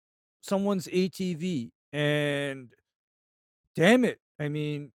someone's ATV. And damn it. I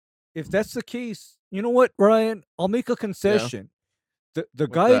mean, if that's the case, you know what, Ryan? I'll make a concession. The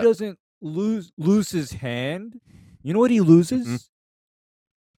guy doesn't lose his hand. You know what he loses? Mm-hmm.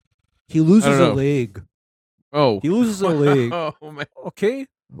 He loses a leg. Oh. He loses a leg. Oh, man. Okay?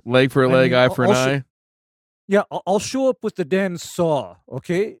 Leg for a leg, eye for an eye. Yeah, I'll show up with the damn saw,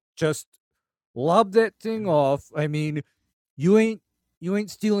 okay? Just lob that thing off. I mean, you ain't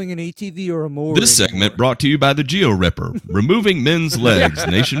stealing an ATV or a mower. This segment brought to you by the Geo Ripper, removing men's legs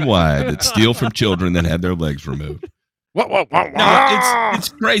nationwide that steal from children that had their legs removed. No, it's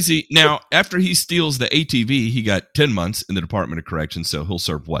crazy. Now, after he steals the ATV, he got 10 months in the Department of Corrections, so he'll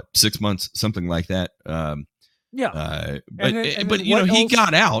serve, 6 months, something like that. But you know, he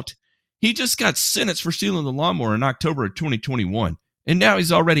got out. He just got sentenced for stealing the lawnmower in October of 2021, and now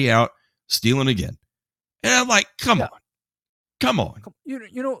he's already out stealing again. And I'm like, come on. You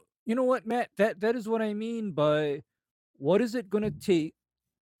know what, Matt? That is what I mean by what is it going to take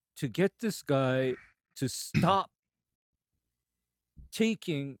to get this guy to stop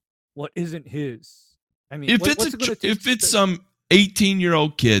taking what isn't his? I mean, if it's some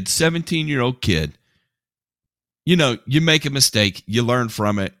 18-year-old kid, 17-year-old kid, you make a mistake, you learn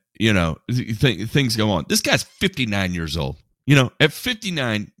from it, things go on. This guy's 59 years old. At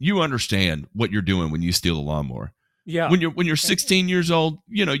 59, you understand what you're doing when you steal a lawnmower. Yeah. When you're 16 years old,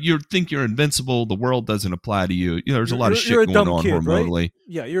 you think you're invincible. The world doesn't apply to you. There's a lot of shit going on kid, hormonally. Right?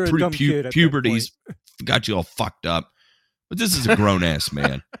 Yeah, you're a dumb kid. At Puberty's got you all fucked up. But this is a grown ass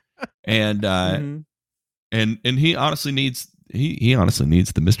man, and and he honestly needs he honestly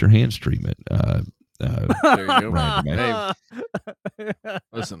needs the Mr. Hands treatment. There you go. Right, man. Hey,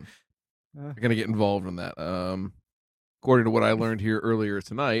 listen, I'm gonna get involved in that. According to what I learned here earlier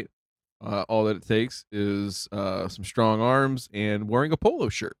tonight, all that it takes is some strong arms and wearing a polo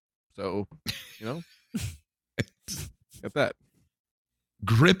shirt. So, get that.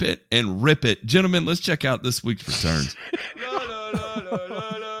 Grip it and rip it. Gentlemen, let's check out this week's returns.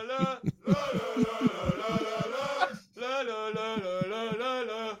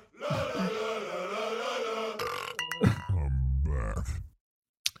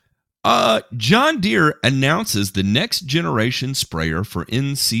 John Deere announces the next generation sprayer for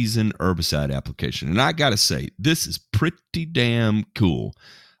in-season herbicide application. And I got to say, this is pretty damn cool.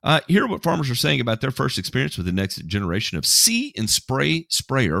 Hear what farmers are saying about their first experience with the next generation of See and Spray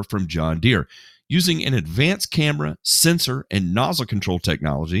sprayer from John Deere. Using an advanced camera, sensor, and nozzle control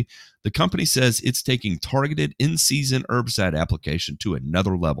technology, the company says it's taking targeted in-season herbicide application to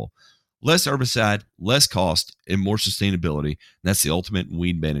another level. Less herbicide, less cost, and more sustainability. That's the ultimate in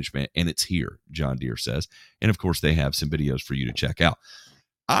weed management, and it's here, John Deere says. And, of course, they have some videos for you to check out.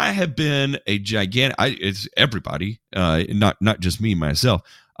 I have been a gigantic, it's everybody, not just me, myself.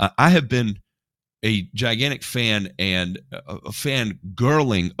 I have been a gigantic fan and a fan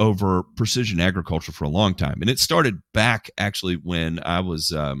girling over precision agriculture for a long time. And it started back actually when I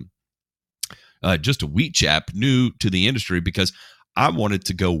was just a wheat chap new to the industry, because I wanted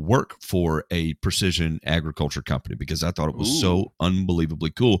to go work for a precision agriculture company because I thought it was so unbelievably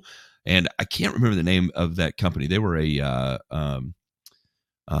cool. And I can't remember the name of that company. They were a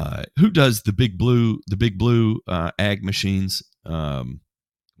who does the big blue ag machines?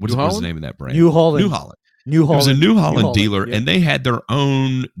 What's the name of that brand? New Holland. It was a New Holland dealer, yeah. and they had their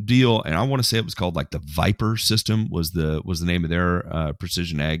own deal. And I want to say it was called like the Viper system was the name of their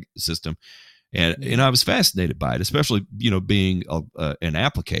precision ag system. And I was fascinated by it, especially, being an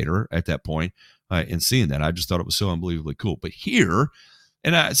applicator at that point and seeing that. I just thought it was so unbelievably cool. But here,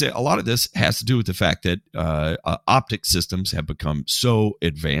 and I say a lot of this has to do with the fact that optic systems have become so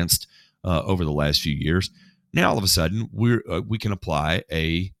advanced over the last few years. Now, all of a sudden, we can apply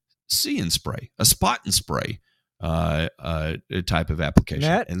a See and Spray, a spot and spray type of application.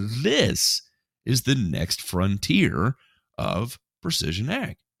 Matt? And this is the next frontier of precision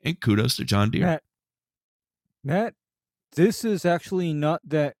ag. And kudos to John Deere. Matt, this is actually not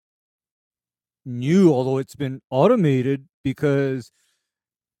that new, although it's been automated, because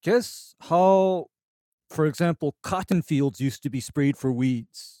guess how, for example, cotton fields used to be sprayed for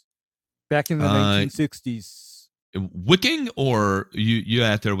weeds back in the 1960s. Wicking, or you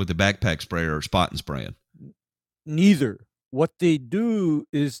out there with the backpack sprayer or spot and spraying? Neither. What they do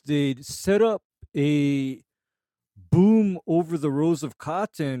is they set up a boom over the rows of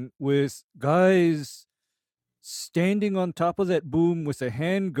cotton with guys standing on top of that boom with a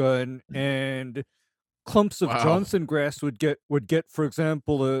handgun, and clumps of Johnson grass would get, for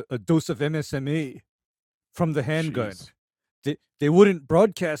example, a dose of MSMA from the handgun. They wouldn't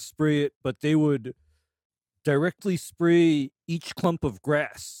broadcast spray it, but they would directly spray each clump of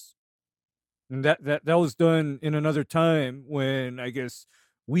grass. And that was done in another time when, I guess,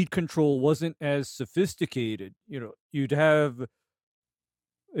 weed control wasn't as sophisticated. You'd have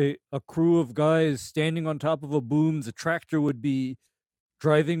a crew of guys standing on top of a boom. The tractor would be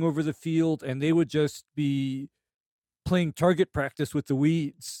driving over the field, and they would just be playing target practice with the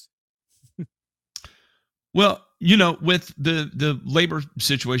weeds. Well, with the labor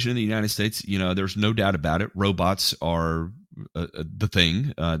situation in the United States, there's no doubt about it. Robots are the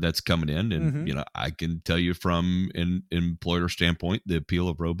thing that's coming in. And, I can tell you from an employer standpoint, the appeal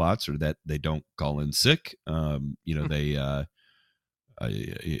of robots are that they don't call in sick. They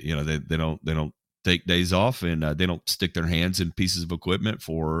don't take days off, and they don't stick their hands in pieces of equipment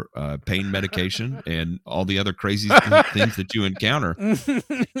for pain medication and all the other crazy things that you encounter.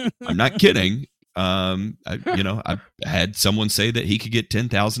 I'm not kidding. I had someone say that he could get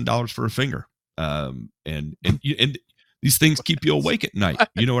 $10,000 for a finger. And these things keep you awake at night.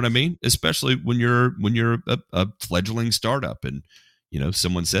 You know what I mean? Especially when you're a fledgling startup, and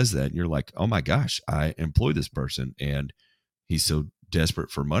someone says that, and you're like, oh my gosh, I employ this person, and he's so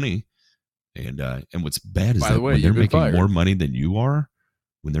desperate for money. And what's bad is that when they're making more money than you are,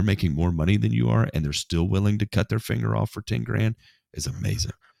 when they're making more money than you are and they're still willing to cut their finger off for 10 grand is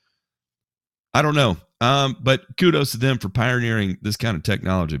amazing. I don't know. But kudos to them for pioneering this kind of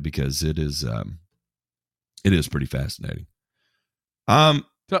technology because it is pretty fascinating.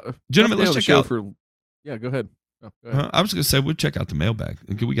 Gentlemen, let's check out. Yeah, go ahead. Oh, go ahead. I was going to say, we'll check out the mailbag.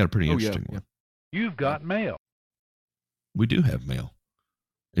 We got a pretty interesting one. You've got mail. We do have mail.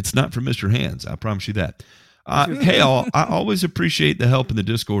 It's not from Mr. Hands. I promise you that. Hey, all. I always appreciate the help in the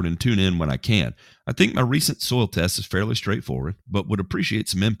Discord and tune in when I can. I think my recent soil test is fairly straightforward, but would appreciate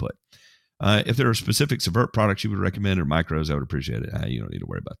some input. If there are specific Savert products you would recommend or micros, I would appreciate it. You don't need to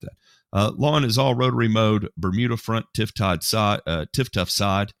worry about that. Lawn is all rotary mode, Bermuda front, Tiff-Tough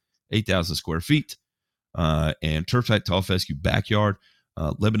sod, 8,000 square feet, and Turf Type Tall Fescue backyard,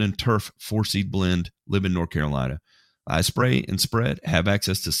 Lebanon Turf 4-seed blend, live in North Carolina. I spray and spread, have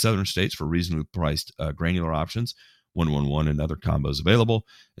access to southern states for reasonably priced granular options, 111 and other combos available,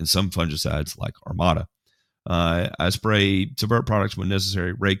 and some fungicides like Armada. I spray Savert products when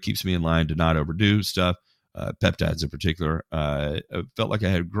necessary. Rake keeps me in line to not overdo stuff, peptides in particular. I felt like I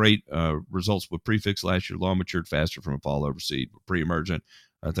had great results with Prefix last year. Lawn matured faster from a fall overseed, pre-emergent.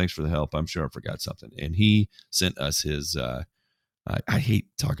 Thanks for the help. I'm sure I forgot something. And he sent us his, I hate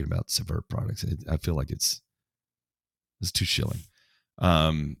talking about Savert products. I feel like it's too shilling.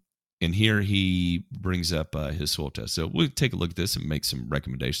 And here he brings up his soil test. So we'll take a look at this and make some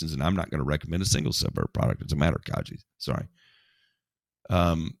recommendations. And I'm not going to recommend a single Savert product. It's a matter of Kaji. Sorry.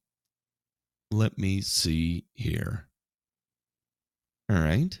 Let me see here. All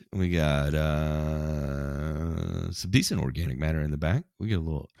right. We got some decent organic matter in the back. We get a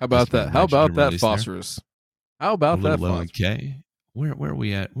little. How about that? How about that phosphorus? How about that phosphorus? K. Where are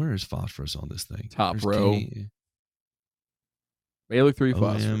we at? Where is phosphorus on this thing? Top row. Mailer 3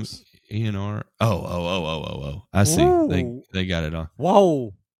 phosphorus. ENR. Oh. I see. They got it on.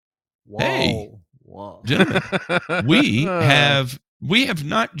 Whoa. Hey. Wow. Gentlemen, we have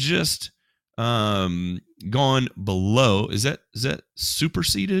not just gone below. Is that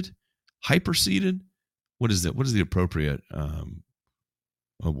superseded? Hyperseded? What is that? What is the appropriate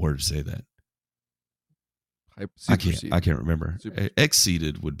word to say that? I can't remember.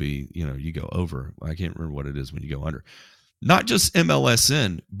 Exceeded would be, you go over. I can't remember what it is when you go under. Not just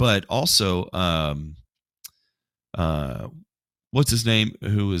MLSN, but also what's his name?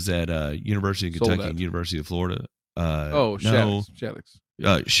 Who was at University of Kentucky and University of Florida? Shaddix.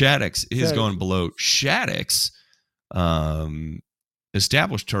 Shaddix is going below Shaddix.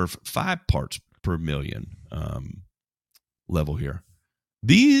 Established turf 5 parts per million level here.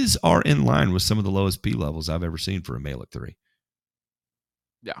 These are in line with some of the lowest P levels I've ever seen for a Malic 3.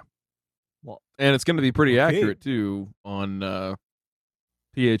 Yeah. Well, and it's going to be pretty accurate too on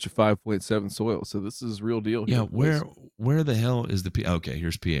pH of 5.7 soil. So this is real deal. Yeah, where the hell is the pH? Okay,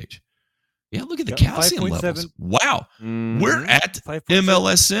 here's pH. Yeah, look at the calcium levels. Wow, we're at 5.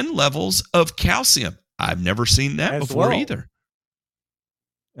 MLSN levels of calcium. I've never seen that before either.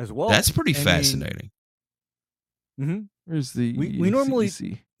 As well, that's pretty fascinating. Where's the we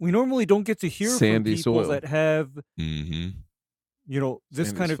normally don't get to hear sandy from people soil that have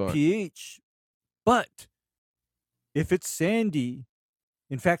this kind of pH, but if it's sandy,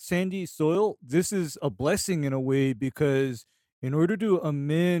 in fact, sandy soil, this is a blessing in a way, because in order to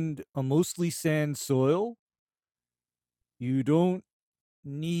amend a mostly sand soil, you don't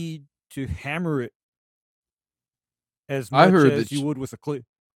need to hammer it as much as you would with a clay.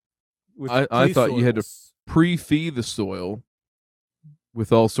 I thought you had to pre-feed the soil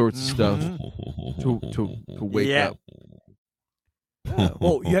with all sorts of stuff to wake up.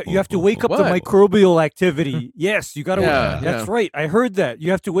 Oh, you have to wake up the microbial activity. Yes, you got to. That's right. I heard that.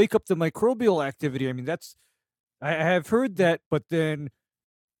 You have to wake up the microbial activity. I mean, I have heard that, but then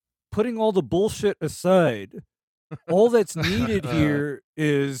putting all the bullshit aside, all that's needed here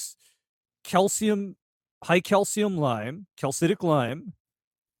is calcium, high calcium lime, calcitic lime.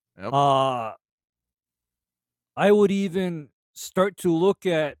 Yep. I would even start to look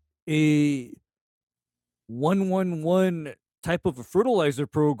at a 1-1-1 type of a fertilizer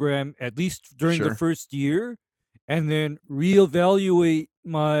program, at least during the first year, and then reevaluate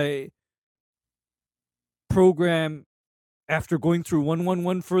my program after going through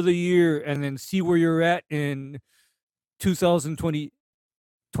 1-1-1 for the year, and then see where you're at in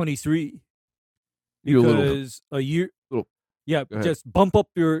 2023. Because just bump up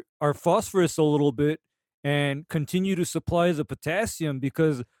our phosphorus a little bit and continue to supply the potassium,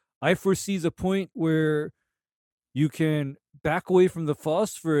 because I foresee the point where you can back away from the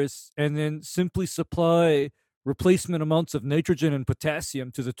phosphorus and then simply supply replacement amounts of nitrogen and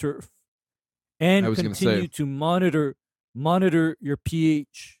potassium to the turf, and continue to monitor monitor your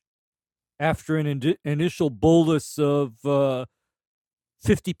pH after an initial bolus of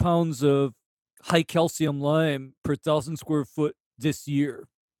 50 pounds of high calcium lime per 1,000 square foot this year.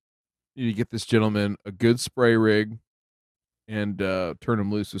 You need to get this gentleman a good spray rig and turn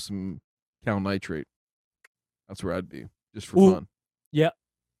him loose with some cal nitrate. That's where I'd be, just for Ooh. fun.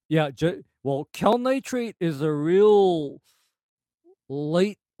 Well, cal nitrate is a real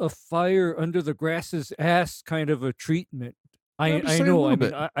light a fire under the grass's ass kind of a treatment. I'm just I saying a know. little I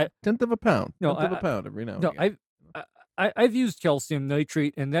bit. mean, Tenth of a pound. No, Tenth of a pound every now and no, again. I've used calcium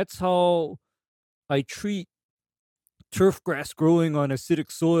nitrate, and that's how I treat turf grass growing on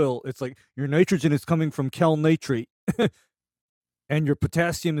acidic soil. It's like your nitrogen is coming from cal nitrate, and your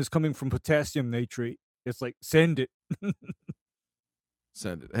potassium is coming from potassium nitrate. It's like send it.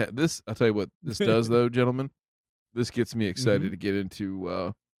 Send it. This, I'll tell you what this does, though, gentlemen. This gets me excited to get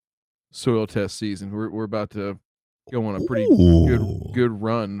into soil test season. We're about to go on a pretty good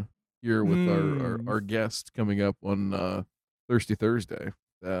run here with our guest coming up on Thirsty Thursday.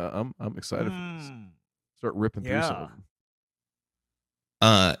 I'm excited for this. Start ripping through some of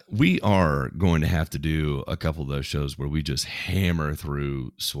them. We are going to have to do a couple of those shows where we just hammer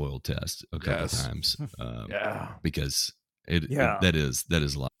through soil tests a couple of times. Because that is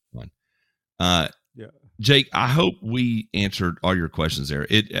a lot of fun. Jake, I hope we answered all your questions there.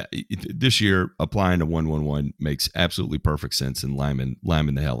 This year, applying to 111 makes absolutely perfect sense, and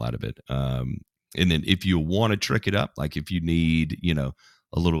liming the hell out of it. And then if you want to trick it up, like if you need,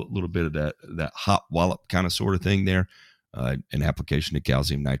 a little bit of that hot wallop kind of sort of thing there, an application of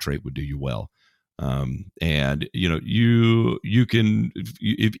calcium nitrate would do you well. And you can,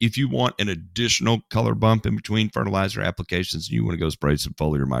 if you want an additional color bump in between fertilizer applications, and you want to go spray some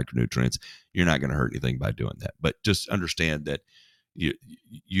foliar micronutrients, you're not going to hurt anything by doing that. But just understand that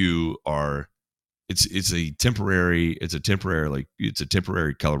you are, it's a temporary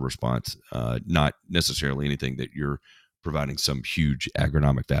color response, not necessarily anything that you're providing some huge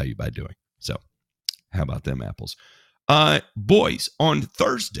agronomic value by doing. So how about them apples? Boys, on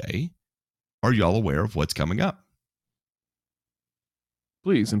Thursday, are y'all aware of what's coming up?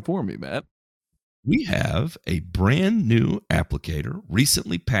 Please inform me, Matt. We have a brand new applicator,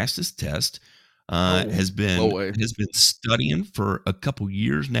 recently passed his test, has been studying for a couple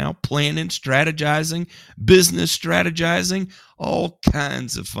years now, planning, strategizing, business strategizing, all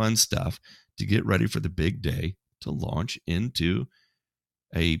kinds of fun stuff to get ready for the big day to launch into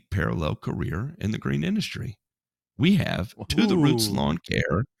a parallel career in the green industry. We have To the Roots Lawn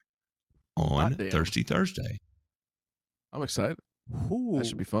Care on Thirsty Thursday. I'm excited. That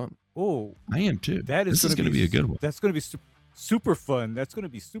should be fun. Oh, I am too. This is going to be a good one. That's going to be super fun. That's going to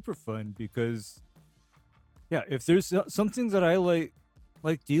be super fun because, if there's something that I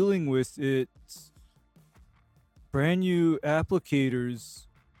like dealing with, it's brand new applicators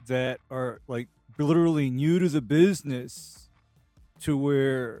that are like literally new to the business, to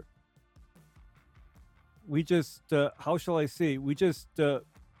where we just how shall I say? We just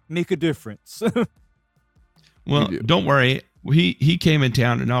make a difference. Well, don't worry. He came in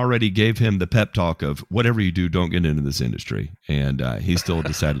town and already gave him the pep talk of whatever you do, don't get into this industry, and he still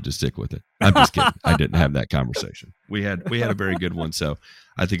decided to stick with it. I'm just kidding. I didn't have that conversation. We had a very good one, so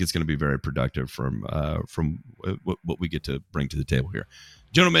I think it's going to be very productive from what we get to bring to the table here,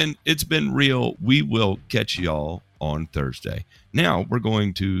 gentlemen. It's been real. We will catch y'all on Thursday. Now we're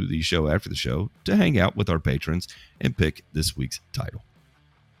going to the show after the show to hang out with our patrons and pick this week's title.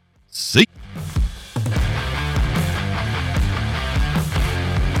 See.